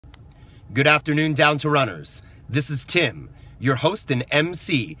Good afternoon, Down to Runners. This is Tim, your host and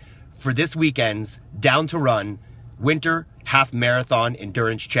MC for this weekend's Down to Run Winter Half Marathon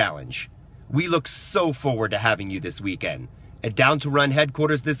Endurance Challenge. We look so forward to having you this weekend. At Down to Run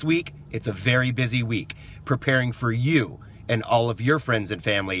headquarters this week, it's a very busy week, preparing for you and all of your friends and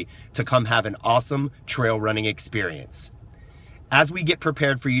family to come have an awesome trail running experience. As we get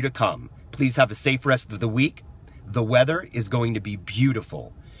prepared for you to come, please have a safe rest of the week. The weather is going to be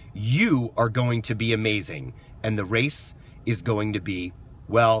beautiful. You are going to be amazing, and the race is going to be,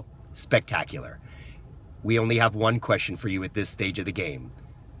 well, spectacular. We only have one question for you at this stage of the game.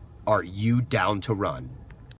 Are you down to run?